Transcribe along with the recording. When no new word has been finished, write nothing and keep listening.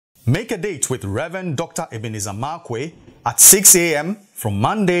Make a date with Rev Dr Ebenezer Markwei at 6 a.m. from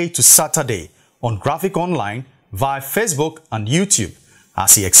Monday to Saturday on Graphic Online via Facebook and YouTube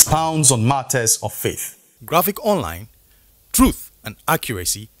as he expounds on matters of faith. Graphic Online, truth and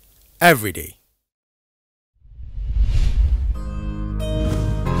accuracy every day.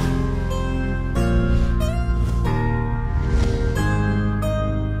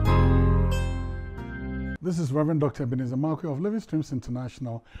 This is Rev Dr Ebenezer Markwei of Living Streams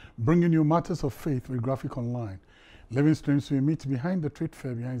International, bringing you matters of faith with Graphic Online. Living Streams, we meet behind the trade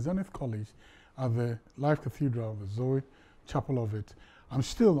fair behind Zenith College at the Life Cathedral, the Zoe Chapel of it. I'm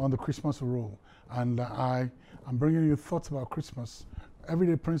still on the Christmas roll, and I'm bringing you thoughts about Christmas,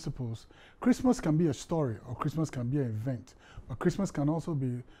 everyday principles. Christmas can be a story, or Christmas can be an event, but Christmas can also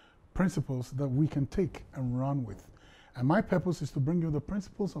be principles that we can take and run with. And my purpose is to bring you the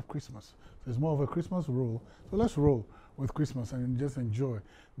principles of Christmas. So it's more of a Christmas roll. So let's roll with Christmas and just enjoy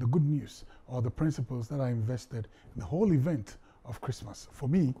the good news or the principles that are invested in the whole event of Christmas. For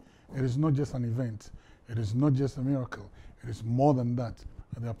me, it is not just an event. It is not just a miracle. It is more than that.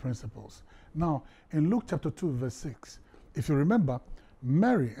 There are principles. Now, in Luke chapter 2, verse 6, if you remember,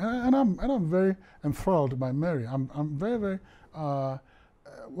 Mary, and I'm very enthralled by Mary. I'm very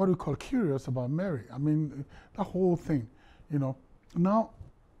what we call curious about Mary. I mean, the whole thing, you know. Now,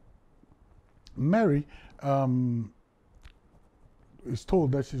 Mary is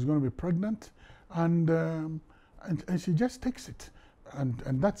told that she's going to be pregnant, and she just takes it,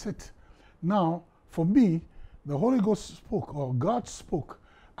 and that's it. Now, for me, the Holy Ghost spoke, or God spoke,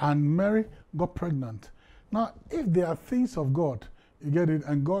 and Mary got pregnant. Now, if there are things of God, you get it,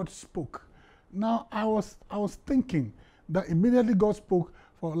 and God spoke. Now, I was thinking that immediately God spoke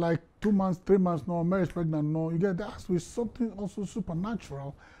for like 2 months, 3 months, no, Mary's pregnant, no, you get, there has to be something also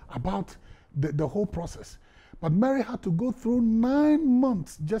supernatural about the whole process. But Mary had to go through 9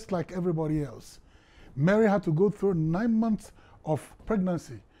 months, just like everybody else. Mary had to go through 9 months of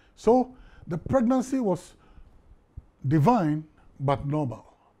pregnancy. So the pregnancy was divine, but normal.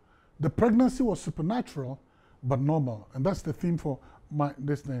 The pregnancy was supernatural, but normal. And that's the theme for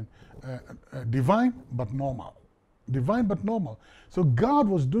this thing, divine, but normal. Divine but normal. So God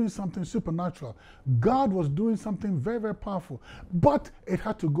was doing something supernatural. God was doing something very, very powerful. But it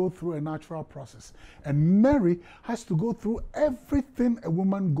had to go through a natural process. And Mary has to go through everything a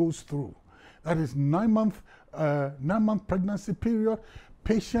woman goes through. That is 9-month pregnancy period,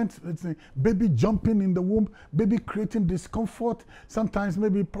 patient, baby jumping in the womb, baby creating discomfort, sometimes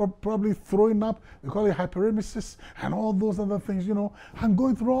maybe probably throwing up, they call it hyperemesis, and all those other things, you know, and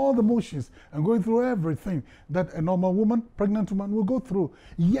going through all the motions and going through everything that a normal woman, pregnant woman will go through.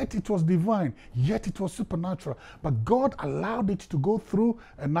 Yet it was divine, yet it was supernatural. But God allowed it to go through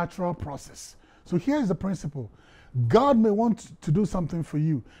a natural process. So here's the principle. God may want to do something for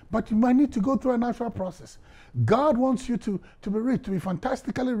you, but you might need to go through a natural process. God wants you to be rich, to be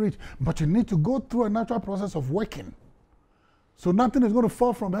fantastically rich, but you need to go through a natural process of working. So nothing is going to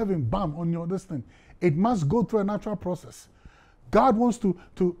fall from heaven, bam, on your this thing. It must go through a natural process. God wants to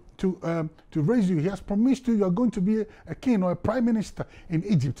raise you. He has promised you are going to be a king or a prime minister in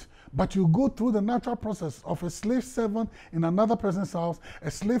Egypt. But you go through the natural process of a slave servant in another person's house,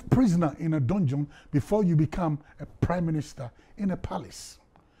 a slave prisoner in a dungeon, before you become a prime minister in a palace.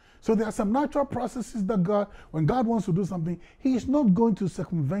 So there are some natural processes that God, when God wants to do something, He is not going to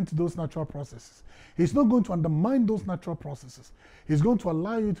circumvent those natural processes. He's not going to undermine those natural processes. He's going to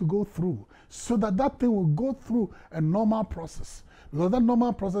allow you to go through so that that thing will go through a normal process. Because that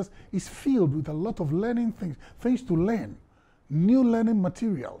normal process is filled with a lot of learning things to learn, new learning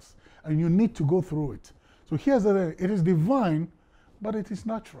materials, and you need to go through it. So here's the thing. It is divine, but it is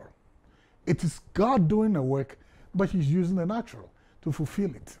natural. It is God doing the work, but He's using the natural to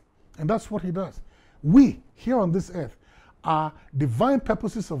fulfill it. And that's what He does. We, here on this earth, are divine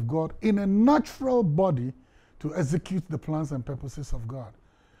purposes of God in a natural body to execute the plans and purposes of God.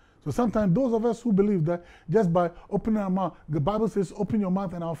 So sometimes those of us who believe that just by opening our mouth, the Bible says, open your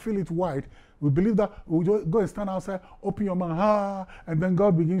mouth and I'll fill it wide. We believe that we'll go and stand outside, open your mouth, and then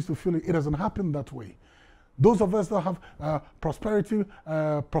God begins to fill it. It doesn't happen that way. Those of us that have prosperity,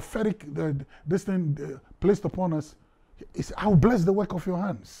 prophetic, this thing placed upon us, I will bless the work of your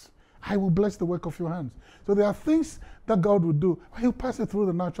hands. I will bless the work of your hands. So there are things that God will do. He'll pass it through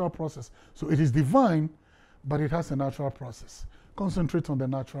the natural process. So it is divine, but it has a natural process. Concentrate on the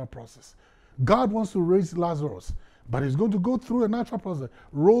natural process. God wants to raise Lazarus, but He's going to go through a natural process.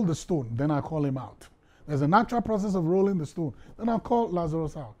 Roll the stone, then I'll call him out. There's a natural process of rolling the stone, then I'll call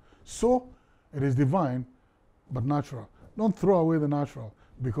Lazarus out. So it is divine, but natural. Don't throw away the natural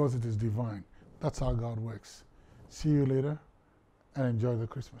because it is divine. That's how God works. See you later. and enjoy the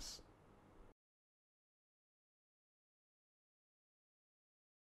Christmas.